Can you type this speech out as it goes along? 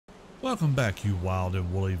Welcome back, you wild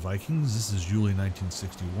and woolly Vikings. This is Julie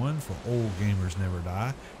 1961 for Old Gamers Never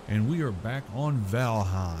Die, and we are back on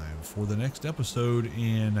Valheim for the next episode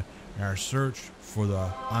in our search for the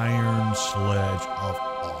Iron Sledge of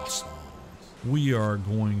Awesome. We are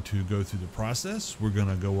going to go through the process. We're going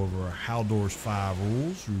to go over Haldor's 5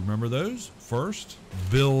 rules. Remember those? First,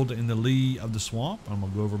 build in the lee of the swamp. I'm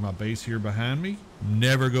going to go over my base here behind me.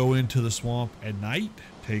 Never go into the swamp at night.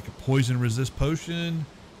 Take a poison resist potion.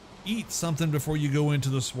 Eat something before you go into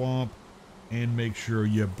the swamp, and make sure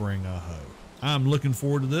you bring a hoe. I'm looking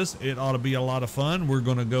forward to this. It ought to be a lot of fun. We're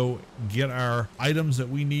going to go get our items that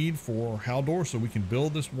we need for Haldor so we can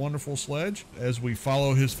build this wonderful sledge as we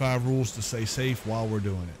follow his 5 rules to stay safe while we're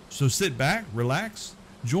doing it. So sit back, relax,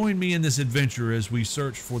 join me in this adventure as we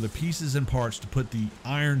search for the pieces and parts to put the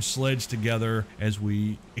iron sledge together as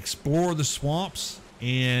we explore the swamps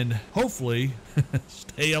and hopefully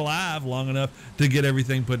stay alive long enough to get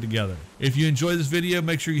everything put together. If you enjoy this video,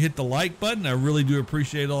 make sure you hit the like button. I really do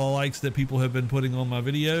appreciate all the likes that people have been putting on my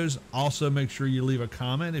videos. Also, make sure you leave a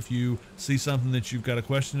comment if you see something that you've got a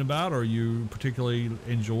question about or you particularly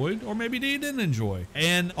enjoyed, or maybe you didn't enjoy.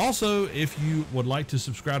 And also, if you would like to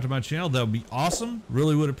subscribe to my channel, that would be awesome.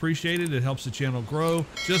 Really would appreciate it. It helps the channel grow.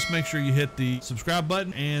 Just make sure you hit the subscribe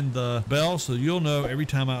button and the bell so you'll know every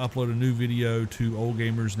time I upload a new video to Old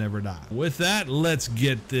Gamers Never Die. With that, let's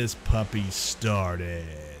get this puppy started.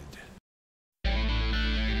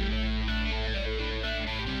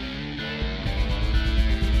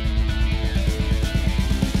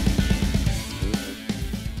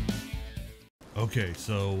 Okay,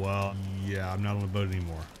 so yeah, I'm not on the boat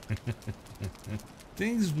anymore.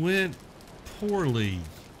 Things went poorly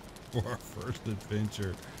for our first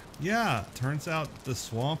adventure. Yeah, turns out the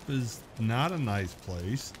swamp is not a nice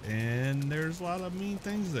place, and there's a lot of mean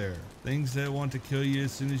things there. Things that want to kill you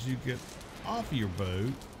as soon as you get off your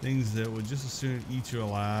boat, things that would just as soon eat you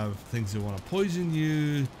alive, things that want to poison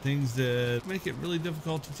you, things that make it really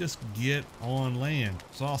difficult to just get on land.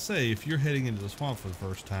 So I'll say, if you're heading into the swamp for the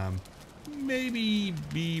first time, maybe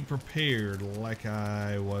be prepared like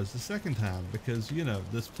I was the second time, because you know,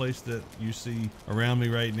 this place that you see around me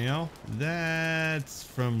right now, that's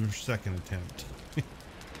from your second attempt.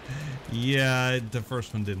 Yeah, the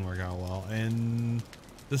first one didn't work out well, and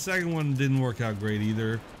the second one didn't work out great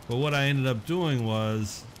either. But what I ended up doing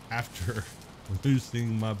was, after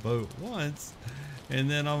losing my boat once and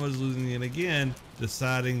then I was losing it again,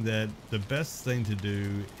 deciding that the best thing to do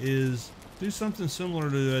is do something similar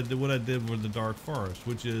to what I did with the Dark Forest,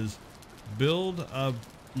 which is build a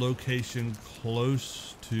location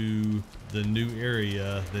close to the new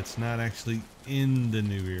area that's not actually in the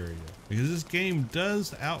new area. Because this game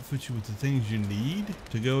does outfit you with the things you need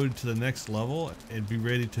to go to the next level and be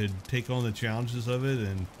ready to take on the challenges of it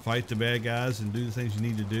and fight the bad guys and do the things you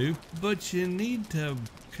need to do. But you need to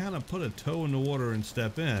kind of put a toe in the water and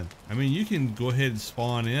step in. I mean, you can go ahead and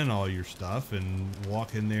spawn in all your stuff and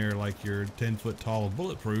walk in there like you're 10 foot tall and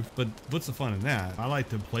bulletproof, but what's the fun in that? I like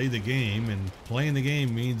to play the game, and playing the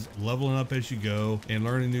game means leveling up as you go and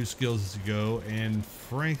learning new skills as you go. And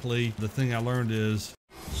frankly, the thing I learned is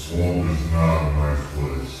swamp is not a nice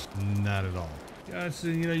place. Not at all. Yeah, so,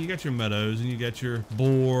 you know, you got your meadows and you got your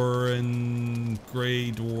boar and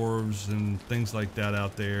gray dwarves and things like that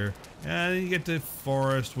out there. And then you get the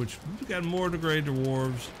forest, which you got more of the gray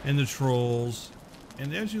dwarves and the trolls.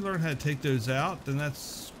 And as you learn how to take those out, then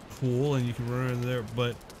that's cool and you can run in there.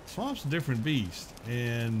 But swamp's a different beast,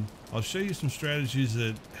 and I'll show you some strategies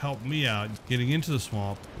that helped me out getting into the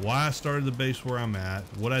swamp, why I started the base where I'm at,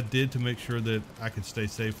 what I did to make sure that I could stay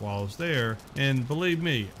safe while I was there. And believe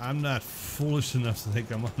me, I'm not foolish enough to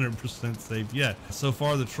think I'm 100% safe yet. So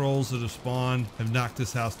far, the trolls that have spawned have knocked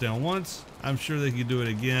this house down once. I'm sure they could do it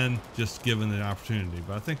again, just given the opportunity.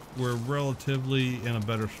 But I think we're relatively in a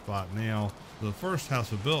better spot now. The first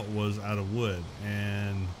house I built was out of wood,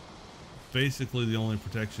 and basically the only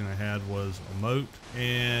protection I had was a moat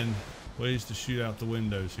and ways to shoot out the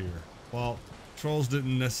windows here. Well, trolls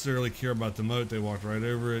didn't necessarily care about the moat. They walked right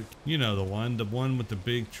over it. You know, the one with the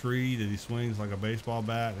big tree that he swings like a baseball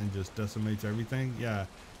bat and just decimates everything. Yeah,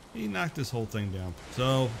 he knocked this whole thing down.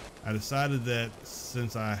 So I decided that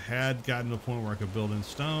since I had gotten to a point where I could build in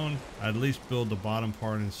stone, I'd at least build the bottom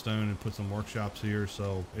part in stone and put some workshops here.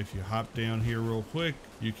 So if you hop down here real quick,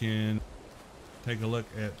 you can take a look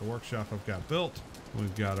at the workshop I've got built.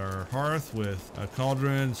 We've got our hearth with a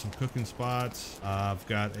cauldron, some cooking spots. I've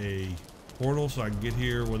got a portal so I can get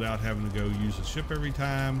here without having to go use the ship every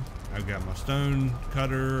time. I've got my stone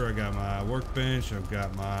cutter, I got my workbench, I've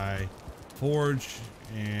got my forge,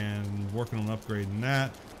 and working on upgrading that.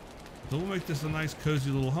 So we'll make this a nice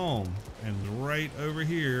cozy little home. And right over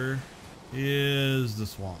here is the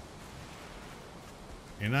swamp.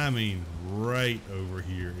 And I mean right over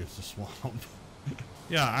here is the swamp.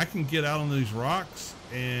 Yeah, I can get out on these rocks,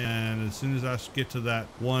 and as soon as I get to that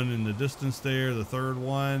one in the distance there, the third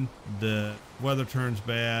one, the weather turns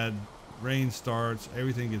bad, rain starts,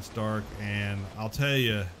 everything gets dark, and I'll tell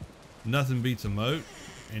you, nothing beats a moat.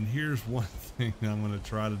 And here's one thing I'm going to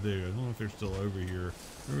try to do. I don't know if they're still over here.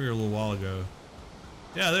 They were here a little while ago.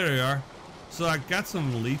 Yeah, there they are. So I got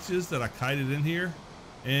some leeches that I kited in here,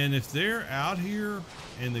 and if they're out here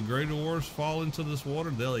and the gray dwarves fall into this water,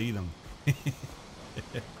 they'll eat them.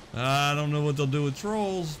 I don't know what they'll do with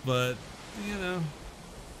trolls, but you know,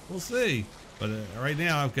 we'll see. But right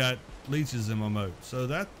now I've got leeches in my moat, so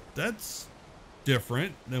that's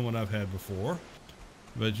different than what I've had before.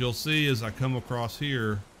 But you'll see as I come across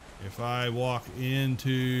here, if I walk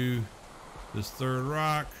into this third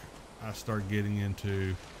rock, I start getting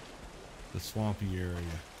into the swampy area.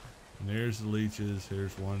 And there's the leeches.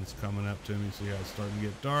 Here's one that's coming up to me. See how it's starting to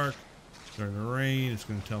get dark, starting to rain. It's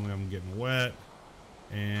going to tell me I'm getting wet,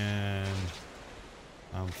 and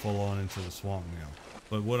I'm full on into the swamp now.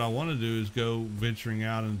 But what I want to do is go venturing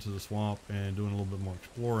out into the swamp and doing a little bit more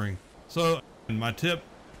exploring. So my tip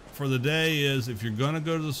for the day is, if you're going to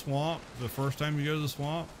go to the swamp, the first time you go to the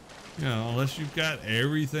swamp, you know, unless you've got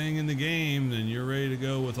everything in the game, then you're ready to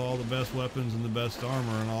go with all the best weapons and the best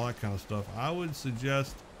armor and all that kind of stuff, I would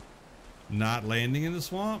suggest not landing in the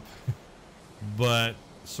swamp. But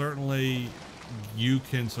certainly you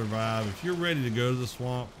can survive. If you're ready to go to the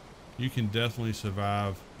swamp, you can definitely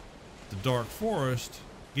survive the dark forest.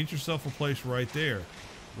 Get yourself a place right there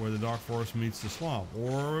where the dark forest meets the swamp,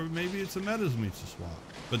 or maybe it's the meadows meets the swamp.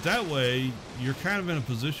 But that way you're kind of in a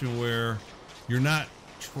position where you're not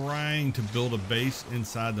trying to build a base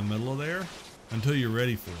inside the middle of there until you're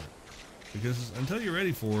ready for it, because until you're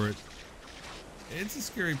ready for it, it's a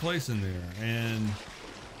scary place in there. And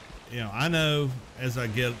you know, I know as I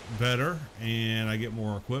get better and I get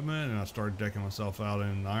more equipment and I start decking myself out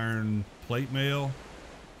in iron plate mail,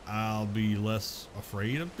 I'll be less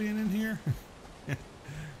afraid of being in here.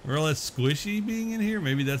 Or less squishy being in here.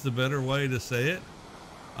 Maybe that's a better way to say it.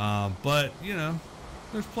 But you know,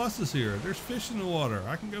 there's pluses here. There's fish in the water.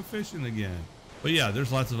 I can go fishing again. But yeah,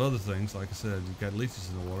 there's lots of other things. Like I said, you've got leeches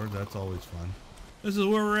in the water. That's always fun. This is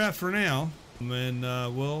where we're at for now. And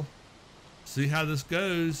we'll see how this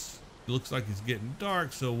goes. It looks like it's getting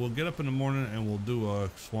dark, so we'll get up in the morning and we'll do a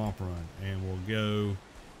swamp run. And we'll go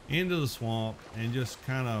into the swamp and just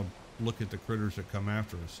kind of look at the critters that come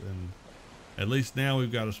after us. And at least now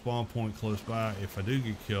we've got a spawn point close by. If I do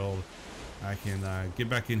get killed, I can get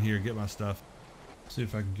back in here, get my stuff. See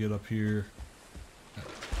if I can get up here.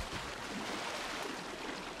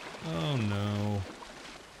 Oh no.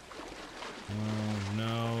 Oh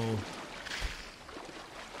no.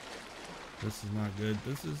 This is not good.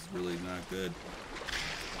 This is really not good.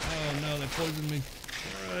 Oh no, they poisoned me.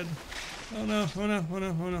 Red. Oh no, oh no, oh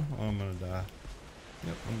no, oh no. Oh, I'm gonna die.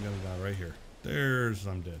 Yep, I'm gonna die right here.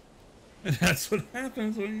 I'm dead. And that's what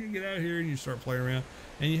happens when you get out here and you start playing around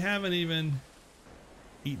and you haven't even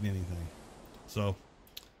eaten anything. So,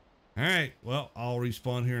 alright, well, I'll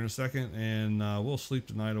respawn here in a second, and we'll sleep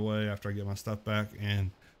the night away after I get my stuff back,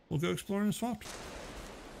 and we'll go exploring the swamp.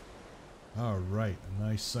 Alright, a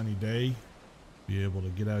nice sunny day. Be able to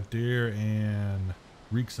get out there and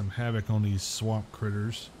wreak some havoc on these swamp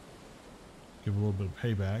critters. Give a little bit of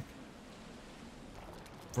payback.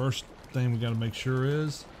 First thing we got to make sure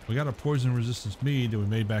is we got a poison resistance mead that we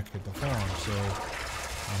made back at the farm, so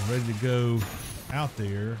I'm ready to go out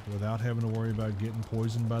there without having to worry about getting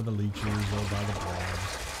poisoned by the leeches or by the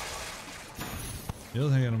blobs. The other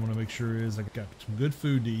thing I'm going to make sure is I got some good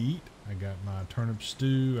food to eat. I got my turnip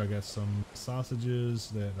stew. I got some sausages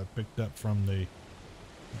that I picked up from the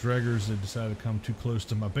Draugrs that decided to come too close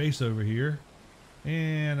to my base over here.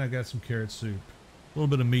 And I got some carrot soup. A little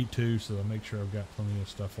bit of meat too, so I'll make sure I've got plenty of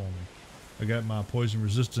stuff on me. I got my poison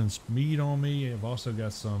resistance mead on me. I've also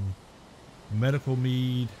got some medical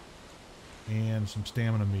mead and some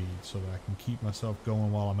stamina mead so that I can keep myself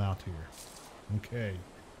going while I'm out here. Okay,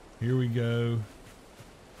 here we go.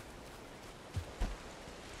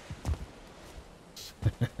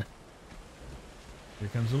 Here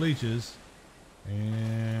comes the leeches,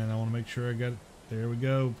 and I want to make sure I got it. There we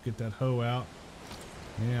go. Get that hoe out.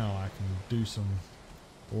 Now I can do some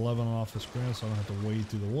leveling off this ground so I don't have to wade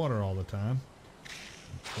through the water all the time.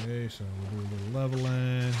 Okay, so we'll do a little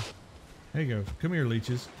leveling. There you go. Come here,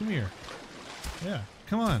 leeches. Come here. Yeah,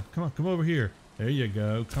 come on. Come over here. There you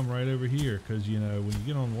go. Come right over here, because you know when you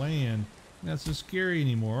get on land, you're not so scary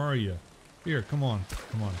anymore, are you? Here, come on.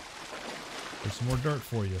 There's some more dirt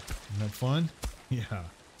for you. Isn't that fun? Yeah.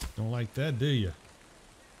 Don't like that, do you?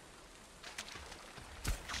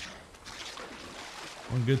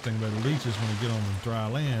 One good thing about the leeches when they get on the dry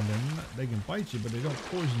land, and they can bite you, but they don't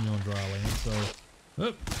poison you on dry land. So,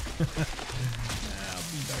 I'll be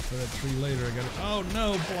back for that tree later. I got it. Oh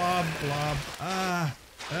no, blob.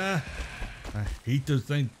 I hate those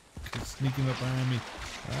things sneaking up behind me.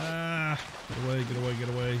 Get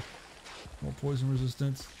away. More poison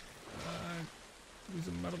resistance. Give me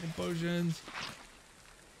some medical potions.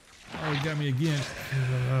 Oh, he got me again.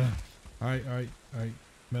 All right.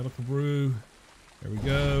 Medical brew. There we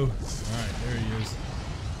go. Alright, there he is.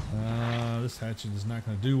 This hatchet is not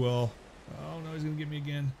going to do well. Oh no, he's going to get me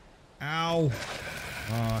again. Ow!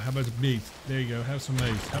 How about the mace? There you go. Have some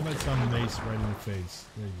mace. How about some mace right in the face?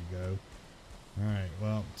 There you go. Alright,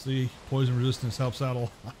 well, see, poison resistance helps out a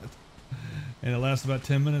lot. And it lasts about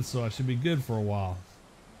 10 minutes, so I should be good for a while.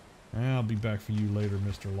 I'll be back for you later,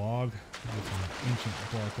 Mr. Log. Get some ancient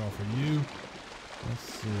bark off of you. Let's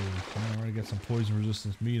see. I already got some poison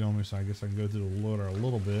resistance meat on me, so I guess I can go through the loader a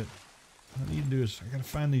little bit. What I need to do is I gotta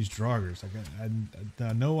find these Draugrs.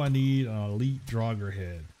 I know I need an elite Draugr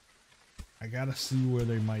head. I gotta see where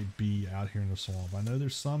they might be out here in the swamp. I know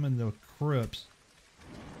there's some in the crypts,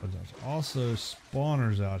 but there's also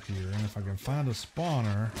spawners out here. And if I can find a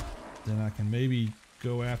spawner, then I can maybe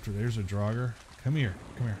go after. There's a Draugr. Come here.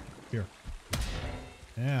 Here.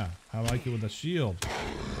 Yeah, I like it with a shield.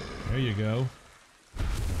 There you go.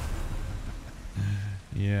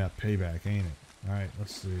 Yeah, payback, ain't it? Alright,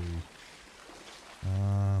 let's see.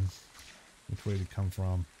 Which way did it come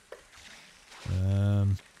from?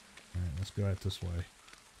 Alright, let's go out this way.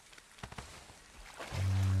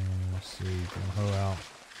 Let's see, gonna hoe out.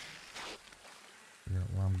 Figure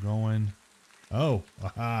out where I'm going. Oh,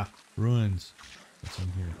 aha, ruins. What's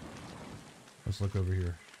in here? Let's look over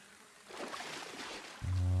here.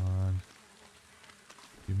 Come on.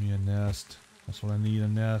 Give me a nest. That's what I need, a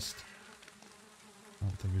nest. I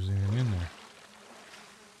don't think there's anything in there.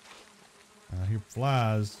 I hear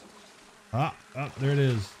flies. There it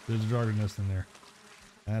is. There's a Draugr nest in there.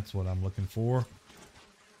 That's what I'm looking for.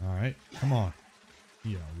 Alright, come on.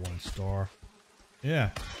 Yeah, 1 star. Yeah,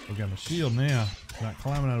 I got my shield now. Not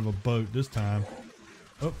climbing out of a boat this time.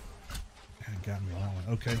 Oh, that got me on that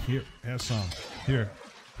one. Okay, here, have some. Here,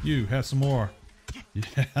 you, have some more.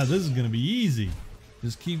 Yeah, this is going to be easy.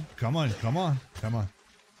 Just keep, come on.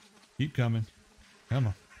 Keep coming. Come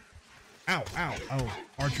on. Ow. Oh,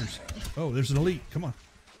 archers. Oh, there's an elite. Come on.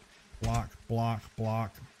 Block.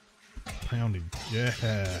 Pounding. Yeah.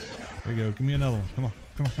 There you go. Give me another one.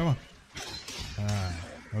 Come on.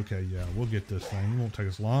 Okay, yeah, we'll get this thing. It won't take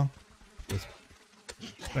us long. Let's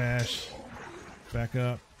bash. Back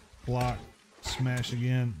up. Block. Smash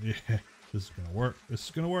again. Yeah. This is gonna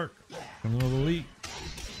work. Come another elite.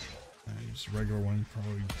 Just a regular one,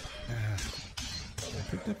 probably. Have I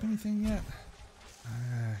picked up anything yet?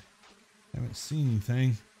 Haven't seen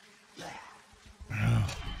anything.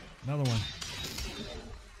 Another one.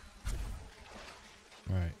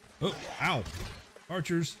 Alright. Oh, ow!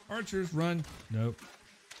 Archers, run! Nope.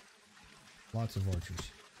 Lots of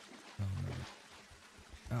archers. Oh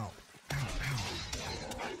no. Ow.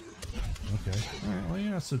 Okay. Alright, well,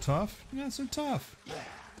 you're not so tough.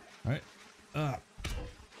 Alright.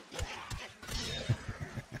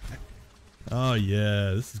 Oh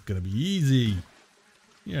yeah, this is gonna be easy.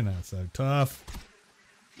 You're not so tough.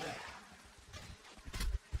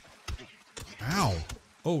 Ow.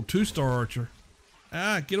 Oh, 2-star archer.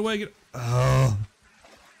 Get away, oh.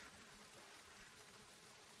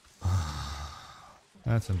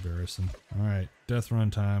 That's embarrassing. Alright, death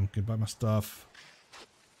run time. Goodbye my stuff.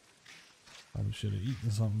 Probably should have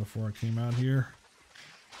eaten something before I came out here.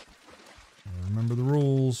 I remember the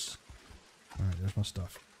rules. Alright, there's my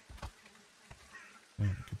stuff.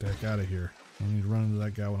 Get back out of here. I need to run into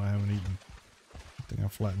that guy when I haven't eaten. I think I'll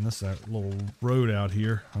flatten this out, little road out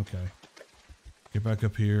here. Okay. Get back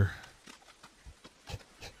up here.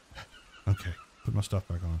 Okay. Put my stuff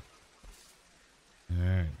back on.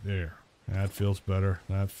 Alright, there. That feels better.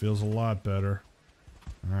 That feels a lot better.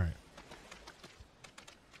 Alright.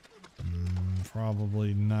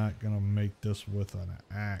 Probably not going to make this with an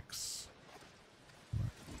axe.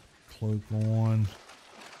 Cloak on.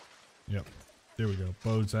 Yep. There we go.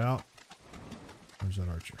 Bow's out. Where's that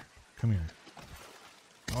archer? Come here.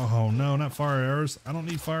 Oh no, not fire arrows. I don't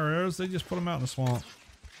need fire arrows. They just put them out in the swamp.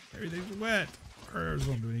 Everything's wet. Fire arrows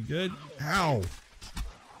don't do any good. Ow!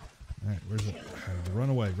 Alright, where's it? Run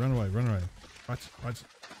away. Watch. Run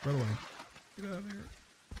away. Get out of here.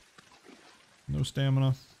 No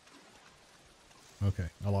stamina. Okay,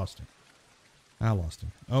 I lost him. I lost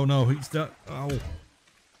him. Oh no, he's done. Oh.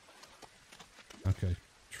 Okay.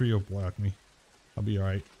 Trio blocked me. I'll be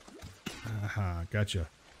alright. Aha, gotcha.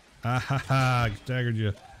 Ha ha ha, staggered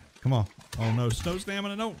you. Come on. Oh no, snow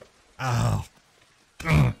stamina, no. Ow.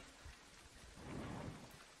 Ugh.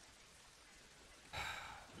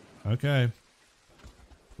 Okay.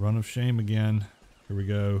 Run of shame again. Here we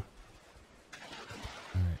go.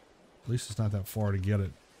 Alright. At least it's not that far to get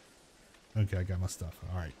it. Okay, I got my stuff.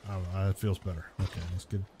 Alright. Oh, it feels better. Okay, let's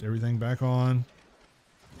get everything back on.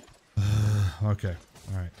 Okay.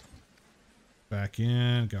 Alright. Back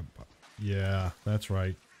in. Got. Yeah, that's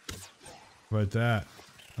right. How about that?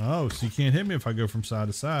 Oh, so you can't hit me if I go from side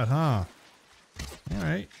to side, huh?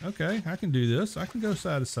 Alright. Okay, I can do this. I can go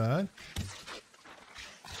side to side.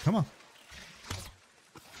 Come on.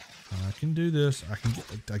 I can do this. I can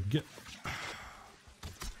get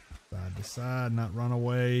side to side, not run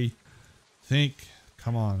away. Think.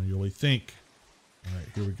 Come on, Yuli, think. All right,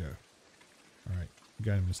 here we go. All right, we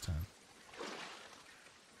got him this time.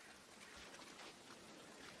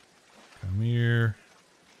 Come here.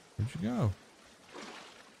 Where'd you go?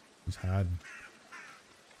 He's hiding.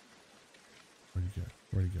 Where'd he go?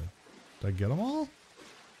 Where'd he go? Did I get them all?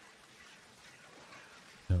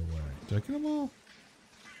 No way. Did I get them all?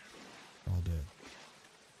 All dead.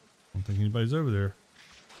 I don't think anybody's over there.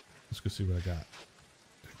 Let's go see what I got.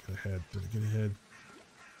 Did I get ahead? Did I get ahead?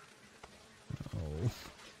 Oh.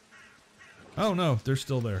 Oh no, they're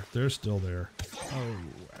still there. They're still there. Oh,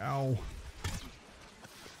 ow.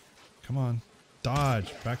 Come on.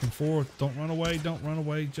 Dodge. Back and forth. Don't run away. Don't run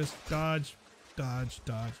away. Just dodge. Dodge.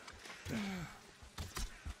 Dodge.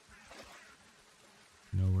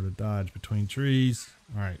 Know where to dodge between trees.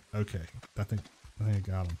 Alright, okay. I think I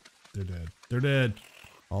got them. They're dead. They're dead.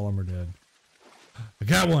 All of them are dead. I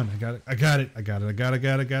got one. I got it. I got it. I got it. I got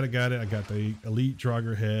it. I got the elite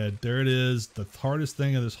Draugr head. There it is. The hardest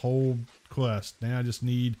thing of this whole quest. Now I just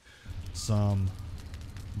need some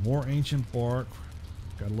more ancient bark.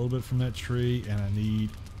 Got a little bit from that tree, and I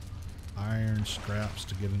need iron scraps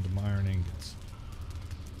to get into my iron ingots.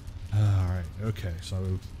 Alright, okay,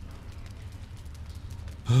 so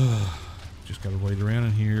just gotta wait around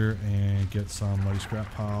in here and get some muddy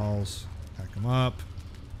scrap piles, pack them up,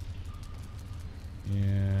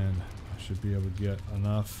 and I should be able to get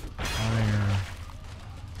enough iron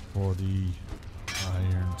for the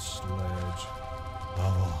Iron Sledge of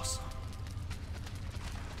Awesome.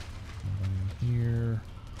 In here.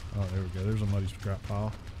 Oh, there we go. There's a muddy scrap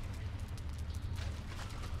pile.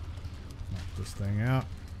 Knock this thing out.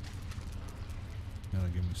 That'll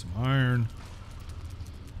give me some iron.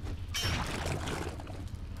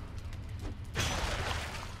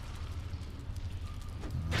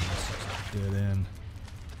 Dead end.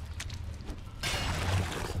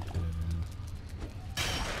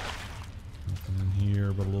 Nothing in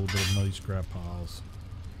here but a little bit of muddy scrap piles.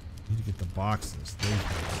 Need to get the boxes. They've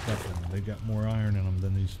got stuff in them. They've got more iron in them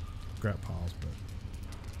than these scrap piles, but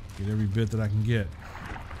get every bit that I can get.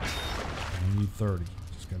 I need 30.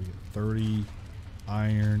 Just gotta get 30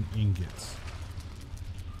 iron ingots.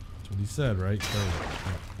 That's what he said, right?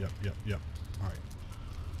 30. Yep. Alright.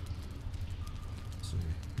 Let's see.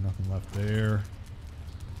 Nothing left there.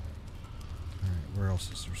 Alright, where else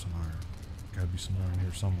is there some iron? Gotta be some iron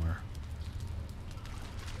here somewhere.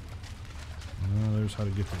 Oh, there's how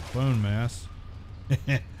to get to the bone mass.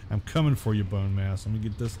 I'm coming for you, bone mass. Let me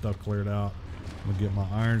get this stuff cleared out. I'm gonna get my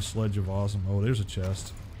Iron Sledge of Awesome. Oh, there's a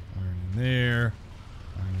chest. Iron in there.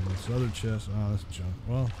 Iron in this other chest. Oh, that's junk.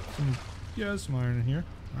 Well, yeah, there's some iron in here.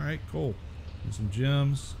 Alright, cool. And some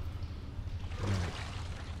gems. Right.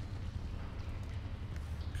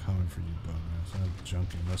 Coming for you, bone mass. I have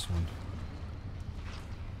junk in this one.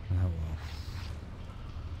 Oh well.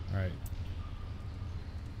 Alright.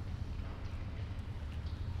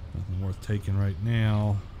 Nothing worth taking right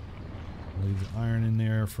now. Leave the iron in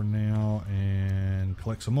there for now and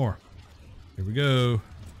collect some more. Here we go.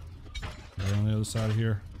 Right on the other side of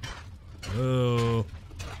here. Oh,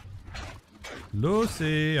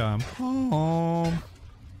 Lucy, I'm home.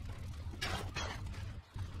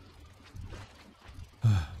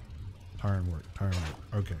 Tiring work.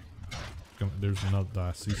 Okay. There's another.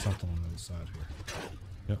 I see something on the other side here.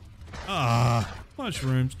 Yep. Ah,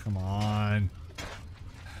 mushrooms. Come on.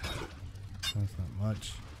 That's not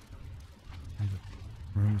much. Need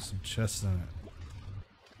a room with some chests in it.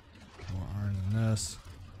 More iron than this.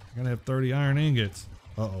 I gotta have 30 iron ingots.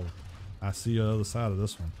 Uh-oh. I see the other side of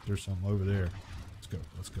this one. There's something over there.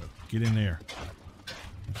 Let's go. Get in there.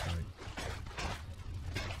 That's right.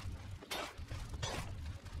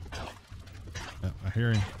 Yep, I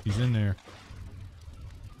hear him. He's in there.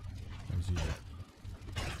 Where's he at?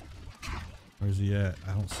 Where's he at?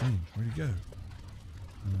 I don't see him. Where'd he go?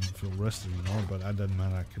 I don't feel rested anymore, but that doesn't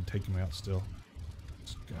matter. I can take him out still.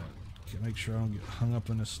 Just gotta make sure I don't get hung up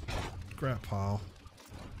in this scrap pile.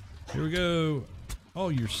 Here we go. Oh,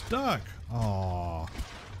 you're stuck. Aw.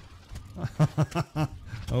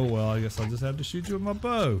 Oh well, I guess I'll just have to shoot you with my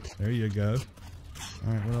bow. There you go.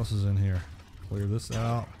 Alright, what else is in here? Clear this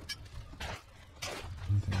out.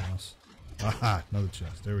 Anything else? Aha, another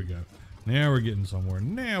chest. There we go. Now we're getting somewhere.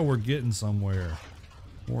 Now we're getting somewhere.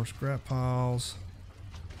 More scrap piles.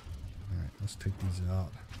 Alright, let's take these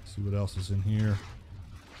out. See what else is in here.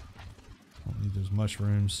 Don't need those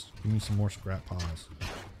mushrooms. Give me some more scrap piles.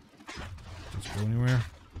 Just go anywhere.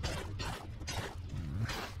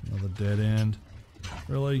 Another dead end.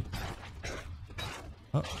 Really?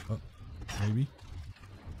 Oh, maybe.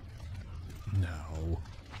 No.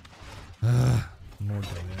 More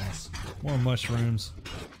dead ends. More mushrooms.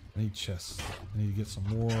 I need chests. I need to get some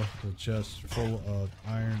more. The chest full of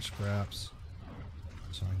iron scraps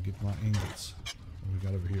so I can get my ingots. What we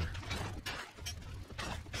got over here?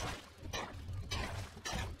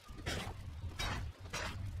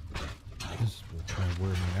 This will kind of wear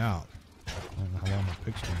me out. I don't know how long my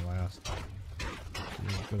picks gonna last. See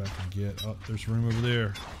what good I can get. Oh, there's room over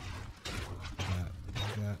there. Got.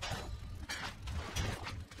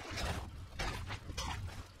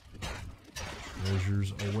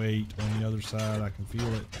 Treasures await on the other side. I can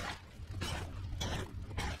feel it.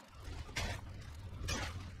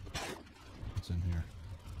 What's in here?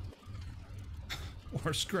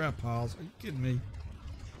 More scrap piles. Are you kidding me?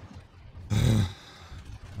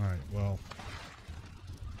 Alright, well.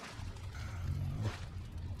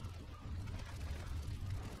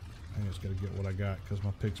 I just gotta get what I got because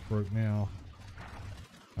my pick's broke now.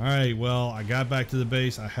 Alright, well, I got back to the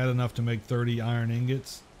base. I had enough to make 30 iron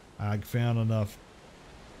ingots. I found enough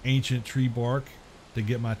ancient tree bark to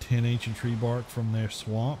get my 10 ancient tree bark from their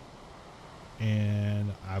swamp.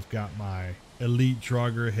 And I've got my elite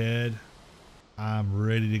Draugr head. I'm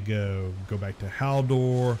ready to go. Go back to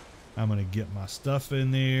Haldor. I'm going to get my stuff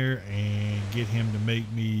in there and get him to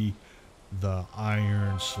make me the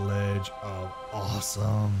Iron Sledge of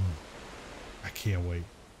Awesome. I can't wait.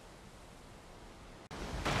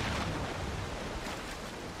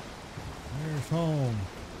 There's home.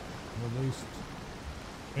 Or at least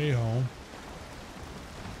a home.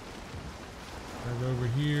 Right over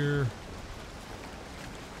here.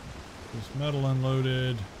 This metal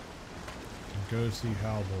unloaded. And go see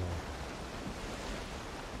Haldor.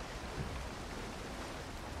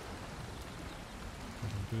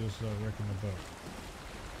 Do this without wrecking the boat.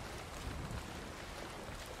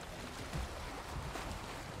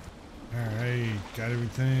 Alright, got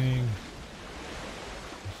everything.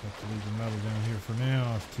 Just have to leave the metal down here for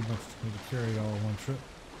now. It's too much for me to carry it all in one trip.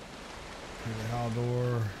 Here to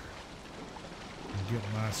Haldor. And get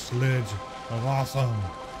my Sledge of Awesome.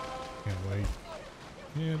 Can't wait.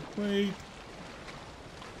 Can't wait.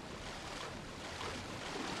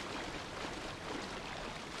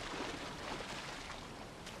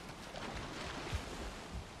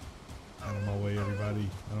 Out of my way, everybody.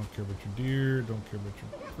 I don't care about your deer. Don't care about your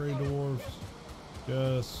gray dwarfs.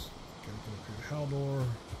 Just gotta go up here to Haldor.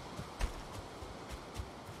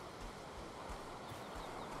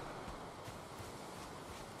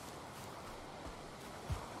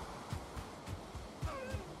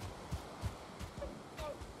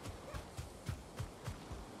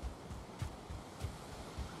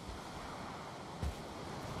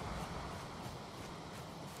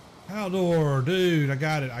 Haldor, dude, I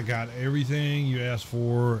got it. I got everything you asked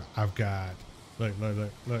for. I've got, look.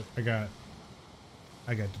 I got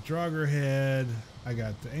the Draugr head. I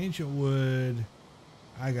got the ancient wood.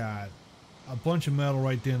 I got a bunch of metal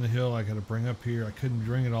right down the hill I got to bring up here. I couldn't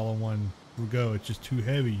bring it all in one go. It's just too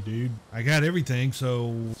heavy, dude. I got everything.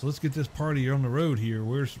 So let's get this party on the road here.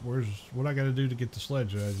 Where's what I got to do to get the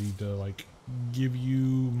sledge? I need to like give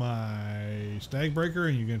you my stag breaker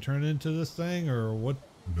and you're going to turn it into this thing or what?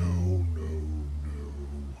 No.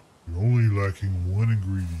 You're only lacking one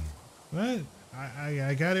ingredient. What?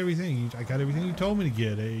 I got everything. I got everything you told me to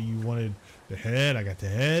get. You wanted the head. I got the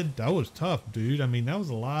head. That was tough, dude. I mean, that was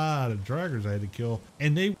a lot of Draugrs I had to kill.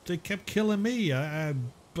 And they kept killing me.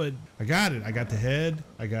 But I got it. I got the head.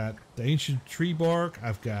 I got the ancient tree bark.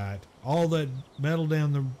 I've got all that metal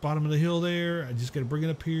down the bottom of the hill there. I just got to bring it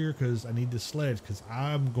up here because I need the sledge because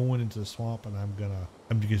I'm going into the swamp and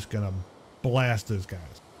I'm just going to blast those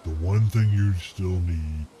guys. The one thing you still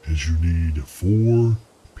need is you need 4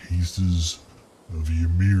 pieces of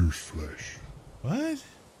Ymir's flesh. What?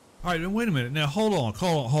 All right, wait a minute. Now hold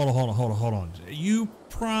on. You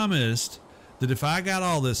promised that if I got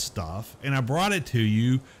all this stuff and I brought it to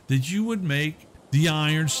you, that you would make the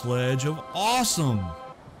Iron Sledge of Awesome.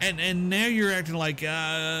 And now you're acting like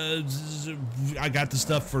I got the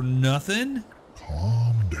stuff for nothing?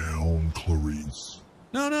 Calm down, Clarice.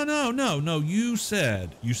 No. You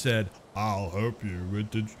said I'll help you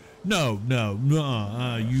with the. No.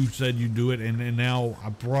 You said you'd do it, and now I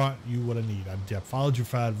brought you what I need. I followed your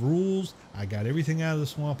 5 rules. I got everything out of the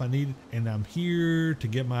swamp I needed, and I'm here to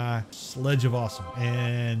get my Sledge of Awesome.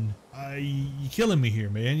 And you're killing me here,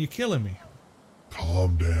 man. You're killing me.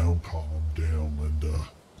 Calm down, Linda.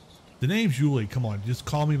 The name's Julie. Come on, just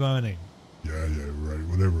call me by my name. Yeah, right.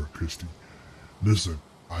 Whatever, Christy. Listen,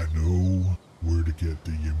 I know where to get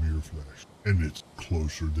the Ymir flesh, and it's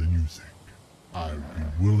closer than you think. I'd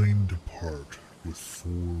be willing to part with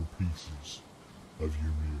 4 pieces of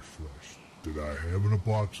Ymir flesh that I have in a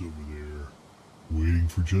box over there, waiting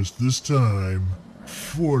for just this time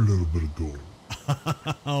for a little bit of gold.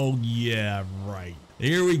 Oh, yeah, right.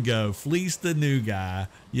 Here we go. Fleece the new guy.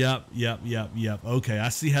 Yep. Okay, I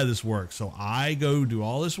see how this works. So I go do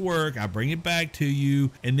all this work. I bring it back to you.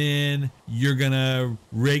 And then you're going to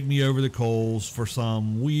rake me over the coals for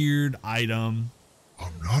some weird item.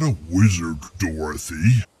 I'm not a wizard,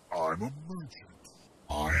 Dorothy. I'm a merchant.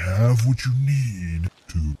 I have what you need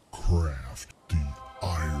to craft the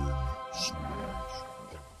Iron Sledge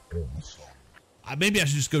of Awesome. Maybe I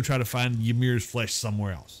should just go try to find Ymir's flesh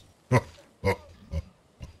somewhere else.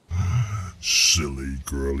 Silly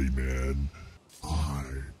girly man. I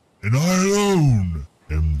alone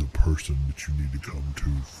am the person that you need to come to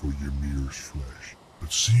for Ymir's flesh.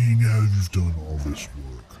 But seeing how you've done all this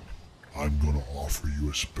work, I'm gonna offer you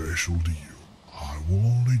a special deal. I will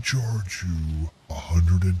only charge you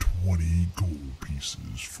 120 gold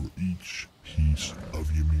pieces for each piece of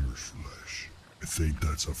Ymir's flesh. I think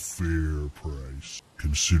that's a fair price,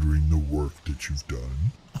 considering the work that you've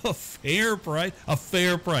done. A fair price? A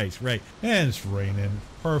fair price, right. And it's raining.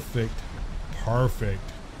 Perfect.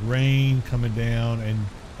 Rain coming down, and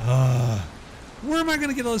where am I going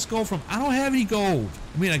to get all this gold from? I don't have any gold.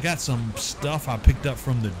 I mean, I got some stuff I picked up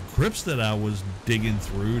from the crypts that I was digging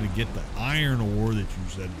through to get the iron ore that you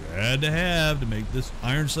said you had to make this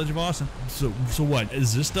Iron Sledge of Awesome. So what?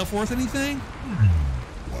 Is this stuff worth anything?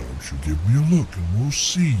 Why don't you give me a look and we'll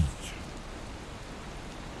see.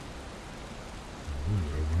 We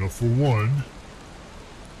have enough for one.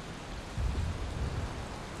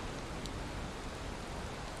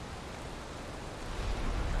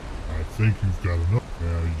 I think you've got enough.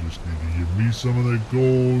 Now you just need to give me some of that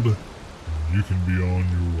gold, and you can be on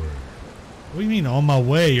your way. What do you mean on my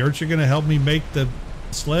way? Aren't you going to help me make the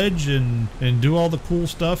sledge and do all the cool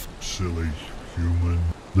stuff? Silly human.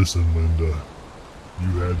 Listen, Linda.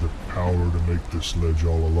 You had the power to make this sledge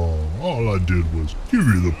all along. All I did was give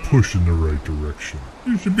you the push in the right direction.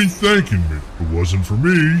 You should be thanking me. If it wasn't for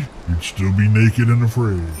me, you'd still be naked and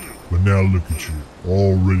afraid. But now look at you,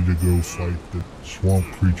 all ready to go fight the swamp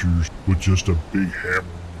creatures with just a big hammer.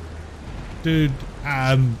 Dude,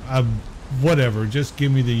 I'm whatever. Just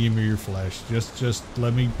give me the Ymir flesh. Just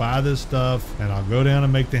let me buy this stuff, and I'll go down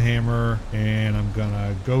and make the hammer, and I'm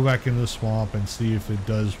gonna go back into the swamp and see if it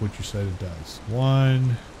does what you said it does.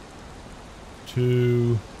 1,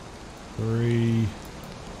 2, 3,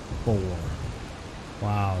 4.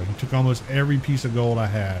 Wow, you took almost every piece of gold I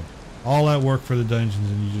had. All that work for the dungeons,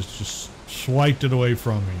 and you just swiped it away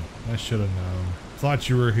from me. I should have known. Thought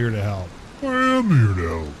you were here to help. I am here to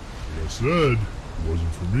help. Like I said, if it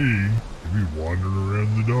wasn't for me, you'd be wandering around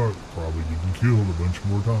in the dark, probably getting killed a bunch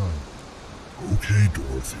more times. Okay,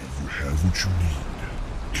 Dorothy, you have what you need.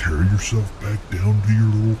 Carry yourself back down to your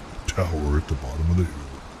little tower at the bottom of the hill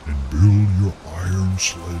and build your Iron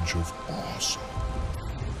Sledge of Awesome.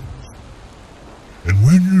 And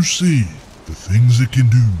when you see the things it can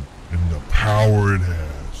do and the power it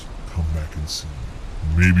has, come back and see me.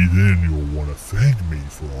 Maybe then you'll want to thank me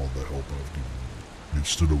for all the help I've given you,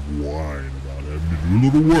 instead of whining about having to do a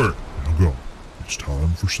little work. Now go. It's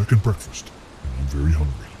time for second breakfast, and I'm very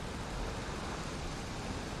hungry.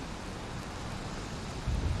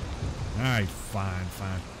 Alright, fine.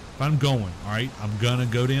 But I'm going, alright? I'm gonna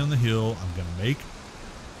go down the hill. I'm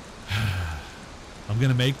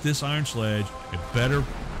gonna make this iron sledge. It better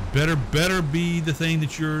be the thing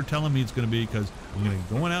that you're telling me it's gonna be, because I'm gonna be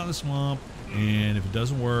going out in the swamp, and if it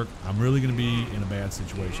doesn't work, I'm really gonna be in a bad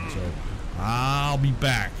situation. So I'll be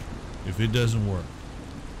back if it doesn't work.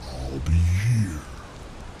 I'll be here.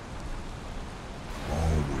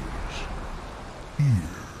 Always. Here.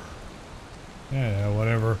 Yeah,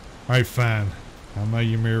 whatever. Alright, fine. I'm at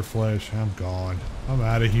Ymir flesh. I'm gone. I'm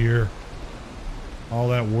out of here. All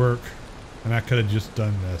that work, and I could have just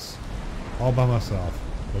done this. all by myself.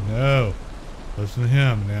 But no, listen to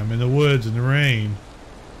him. Now I'm in the woods in the rain,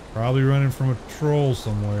 probably running from a troll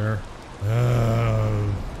somewhere.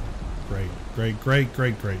 Oh, great. All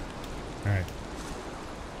right,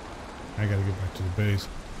 I gotta get back to the base.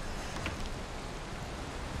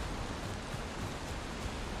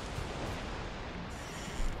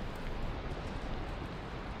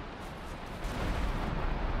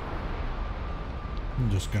 I'm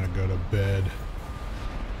just gonna go to bed.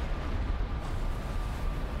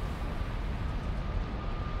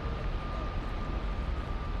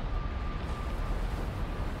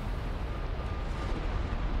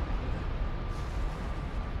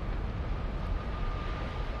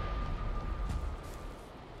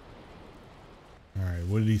 Alright,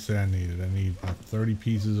 what did he say I needed? I need about 30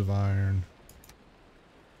 pieces of iron,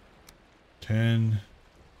 10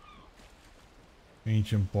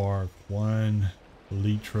 ancient bark, 1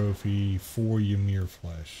 elite trophy, 4 Ymir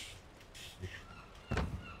flesh. So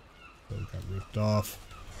it got ripped off.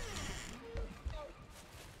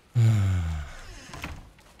 Okay.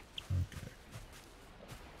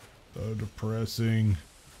 So depressing.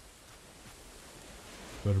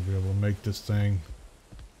 Better be able to make this thing.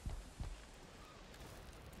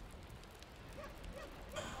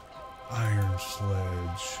 Iron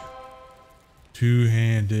Sledge.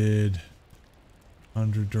 Two-handed.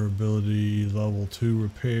 100 durability, level 2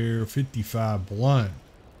 repair, 55 blunt.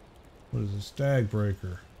 What is a stag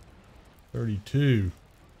breaker? 32.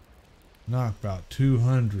 Knockback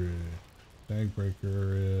 200. Stag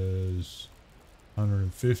breaker is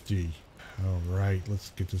 150. Alright,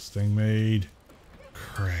 let's get this thing made.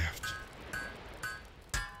 Craft.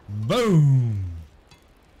 Boom!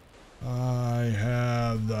 I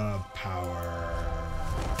have the power.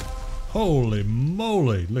 Holy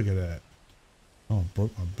moly, look at that. Oh,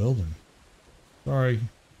 broke my building. Sorry.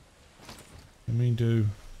 I mean to.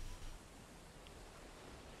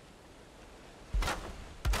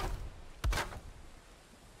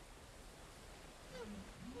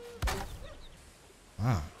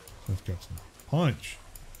 Wow, that's got some punch.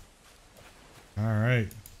 Alright,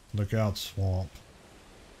 look out, swamp.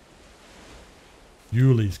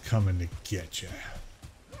 Yuli's coming to get you.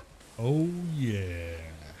 Oh yeah.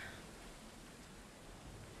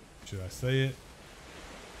 Should I say it?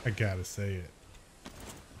 I gotta say it.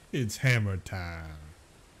 It's hammer time.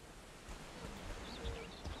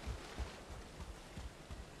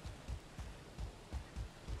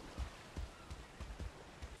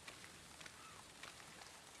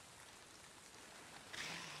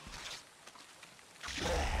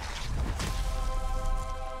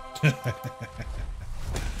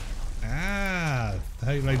 Ah,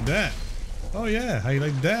 how you like that? Oh yeah, how you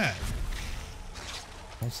like that?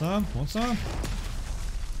 Want some? Want some?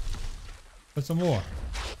 Put some more.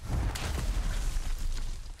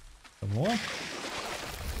 Some more?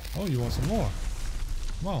 Oh, you want some more?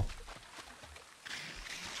 Come on.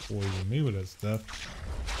 Poison me with that stuff.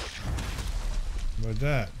 How about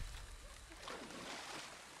that?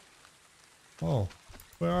 Oh,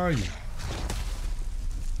 where are you?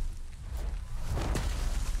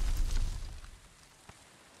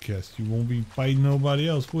 Guess you won't be fighting nobody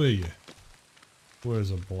else, will you?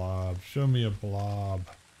 Where's a blob? Show me a blob.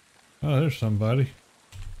 Oh, there's somebody.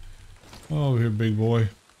 Over here, big boy.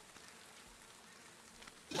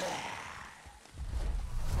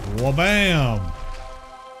 Wha-bam!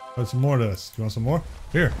 Put some more of this. You want some more?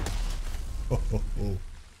 Here. Oh, oh, oh.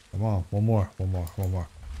 Come on, one more.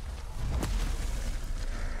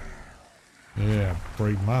 Yeah,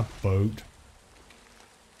 break my boat.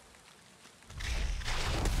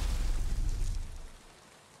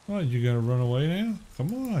 What, you gonna run away now?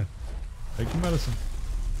 Come on. Take your medicine.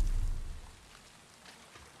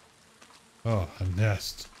 Oh, a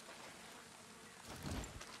nest.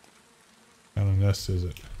 What kind of nest is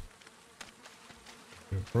it?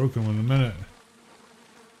 Get broken in a minute.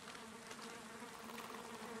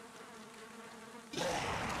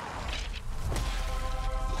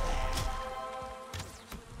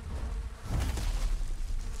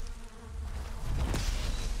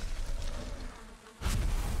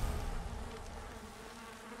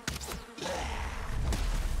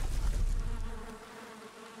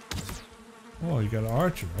 Oh, you got an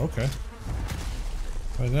archer. Okay.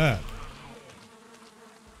 Like that.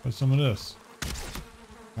 Put some of this.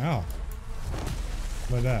 Ow.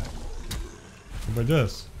 Like that. What about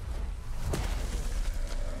this?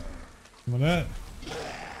 Some of that.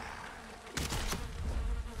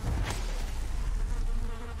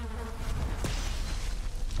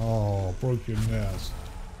 Oh, broke your nest.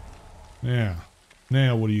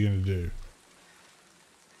 Now what are you gonna do?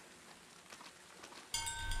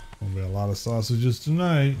 Gonna be a lot of sausages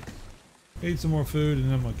tonight. Eat some more food and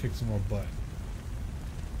then I'm gonna kick some more butt.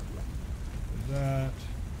 Do that.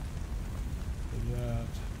 Do that.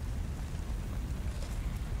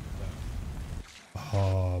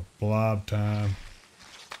 Oh, blob time.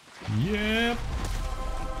 Yep.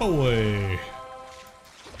 Away.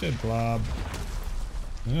 Dead blob.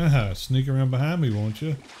 Ah, sneak around behind me, won't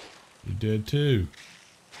you? You did too.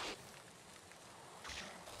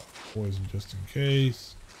 Poison just in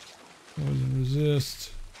case. Poison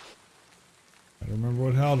resist. I remember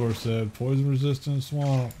what Haldor said. Poison resistant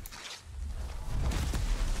swamp.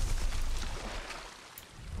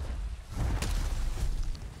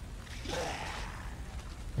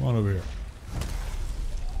 Come on over here.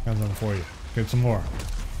 Got something for you. Get some more.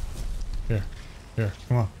 Here. Here.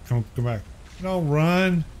 Come on. Come back. Don't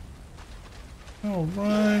run. Don't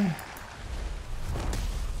run.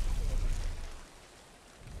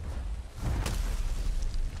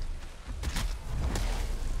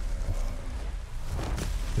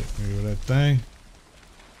 Hit me with that thing.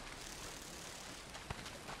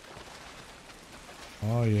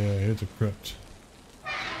 Oh yeah, hit the crypt.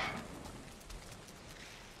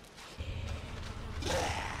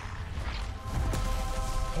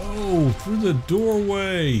 Oh, through the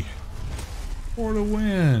doorway for the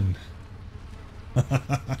win.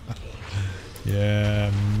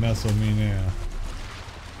 Yeah, mess with me now.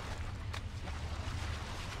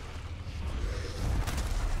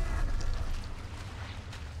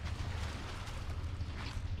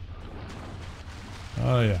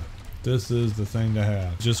 Oh yeah, this is the thing to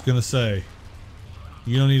have. Just gonna say,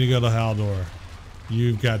 you don't need to go to Haldor.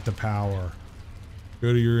 You've got the power.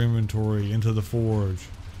 Go to your inventory, into the forge.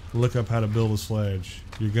 Look up how to build a sledge.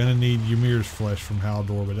 You're gonna need Ymir's flesh from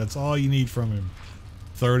Haldor, but that's all you need from him.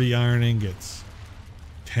 30 iron ingots,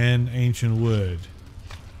 10 ancient wood,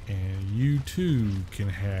 and you too can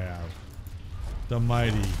have the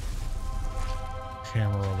mighty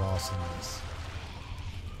hammer of awesomeness.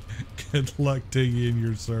 Good luck to you in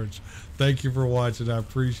your search. Thank you for watching. I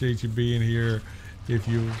appreciate you being here. If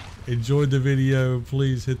you enjoyed the video,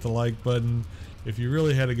 please hit the like button. If you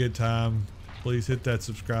really had a good time, please hit that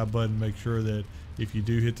subscribe button. Make sure that if you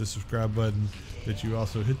do hit the subscribe button, that you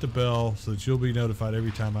also hit the bell so that you'll be notified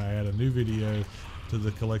every time I add a new video to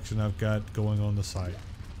the collection I've got going on the site.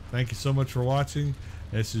 Thank you so much for watching.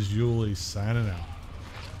 This is Julie signing out.